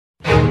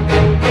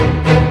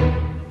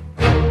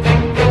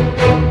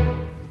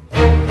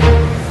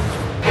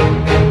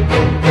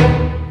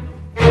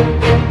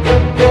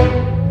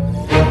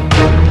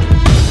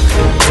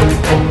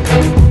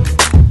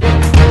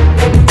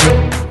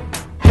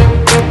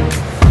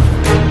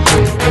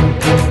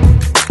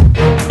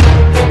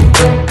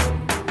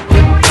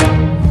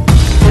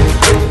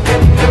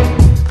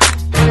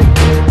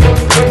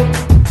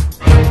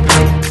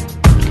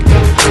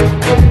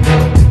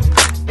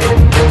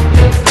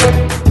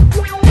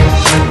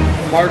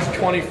March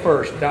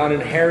 21st, down in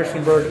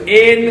Harrisonburg,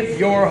 in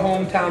your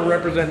hometown,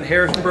 representing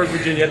Harrisonburg,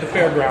 Virginia, at the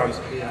fairgrounds.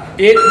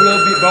 It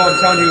will be, Beau, I'm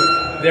telling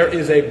you, there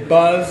is a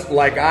buzz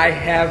like I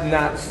have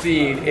not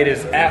seen. It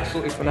is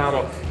absolutely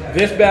phenomenal.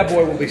 This bad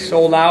boy will be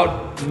sold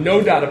out,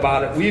 no doubt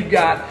about it. We've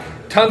got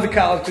tons of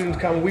college students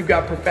coming. We've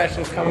got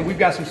professionals coming. We've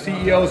got some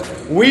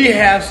CEOs. We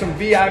have some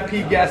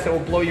VIP guests that will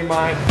blow your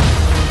mind.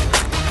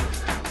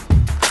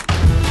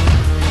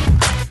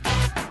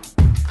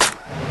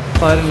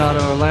 Fighting out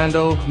of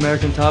Orlando,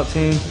 American top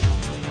team.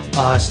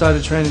 I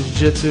started training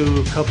jiu-jitsu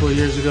a couple of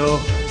years ago.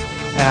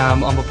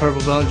 I'm a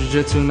purple belt in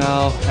jiu-jitsu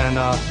now, and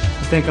I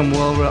think I'm a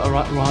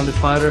well-rounded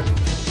fighter.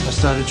 I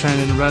started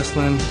training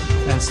wrestling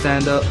and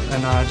stand-up,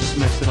 and I just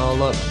mixed it all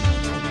up.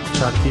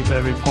 Try to keep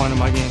every point of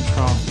my game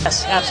strong.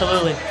 Yes,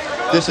 absolutely.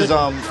 This is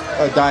a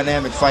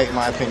dynamic fight, in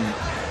my opinion.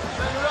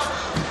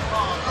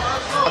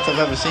 I've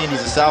ever seen,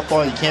 he's a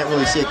southpaw. You can't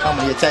really see it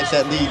coming. He attacks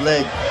that lead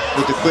leg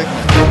with the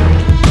quickness.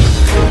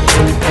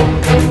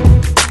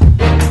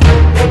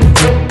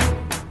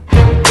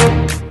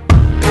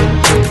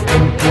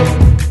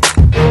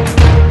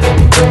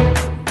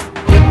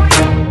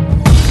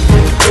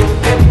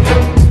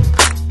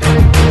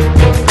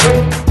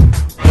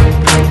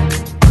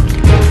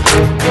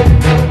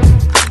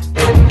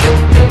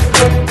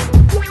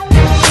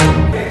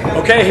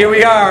 Okay, here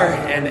we are,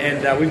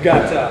 and we've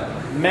got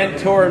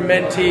mentor and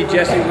mentee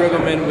Jessie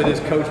Riggleman with his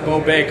coach Beau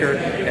Baker,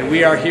 and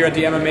we are here at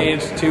the MMA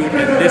Institute,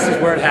 and this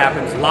is where it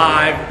happens,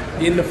 live,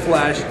 in the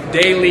flesh,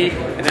 daily,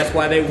 and that's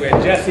why they win.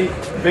 Jessie,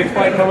 big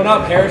fight coming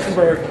up,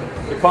 Harrisonburg.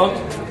 You pumped?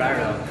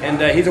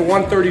 And he's a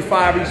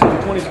 135, he's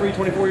 23,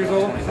 24 years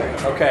old?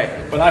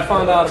 Okay, but I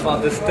found out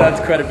about this stud's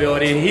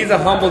credibility, and he's a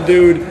humble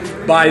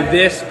dude by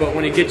this, but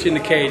when he gets you in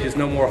the cage, there's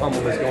no more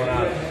humbleness going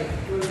on.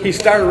 He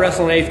started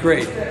wrestling in 8th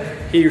grade.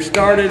 He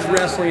started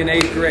wrestling in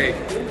 8th grade.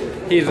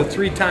 He's a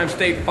 3-time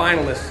state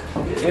finalist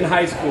in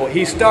high school.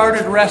 He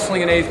started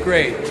wrestling in 8th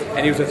grade,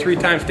 and he was a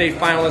 3-time state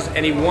finalist,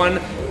 and he won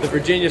the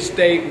Virginia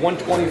State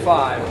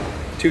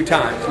 125 2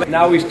 times.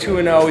 Now he's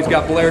 2-0. He's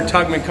got Blair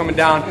Tugman coming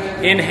down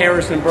in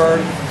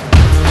Harrisonburg.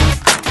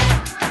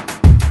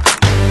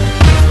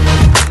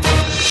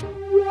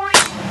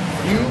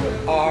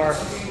 You are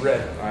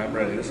ready. I'm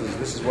ready. This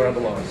is where I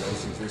belong.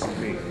 This is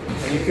me.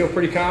 And you feel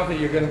pretty confident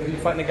you're going to be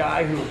fighting a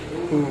guy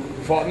who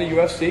fought in the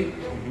UFC.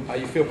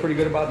 You feel pretty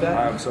good about that?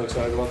 I'm so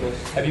excited about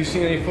this. Have you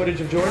seen any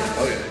footage of Jordan?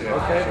 Oh yeah.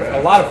 Okay. Sure.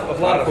 A lot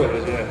of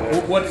footage.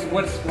 Yeah. What's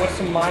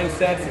some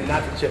mindsets, and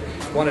not that you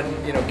want to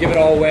give it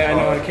all away, I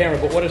know on camera,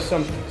 but what are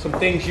some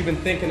things you've been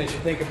thinking as you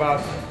think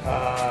about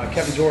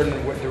Kevin Jordan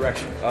and what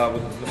direction?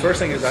 The first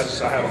thing is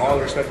I have all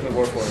the respect in the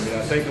world for him.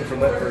 I thank him for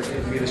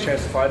giving me this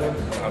chance to fight him.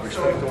 I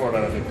respect the world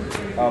out of him.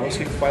 Let's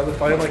keep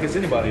fighting like it's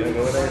anybody.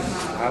 Go in there.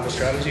 I have a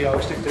strategy. I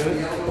always stick to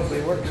it. Hopefully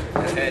it works.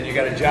 And you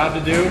got a job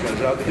to do.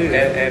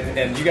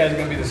 And you guys are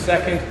going to be the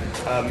second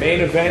main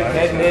event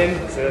heading in.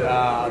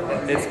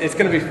 It's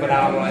going to be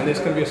phenomenal, and it's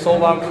going to be a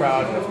sold-out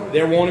crowd.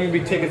 There won't even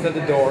be tickets at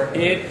the door.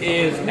 It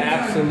is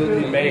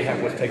absolutely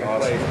mayhem what's taking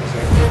place.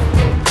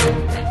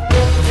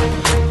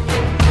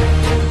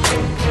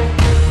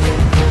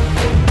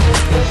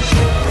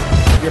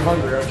 You're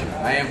hungry, aren't you?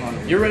 I am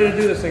hungry. You're ready to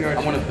do this thing, aren't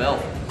you? I want a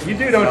belt. You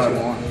do, don't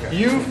you?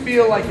 You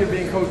feel like you're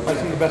being coached by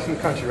some of the best in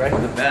the country, right?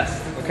 The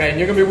best. Okay, and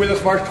you're going to be with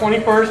us March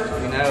 21st,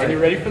 and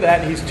you're ready for that.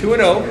 And he's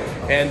 2-0,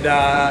 and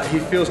he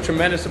feels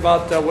tremendous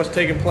about what's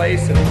taking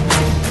place. And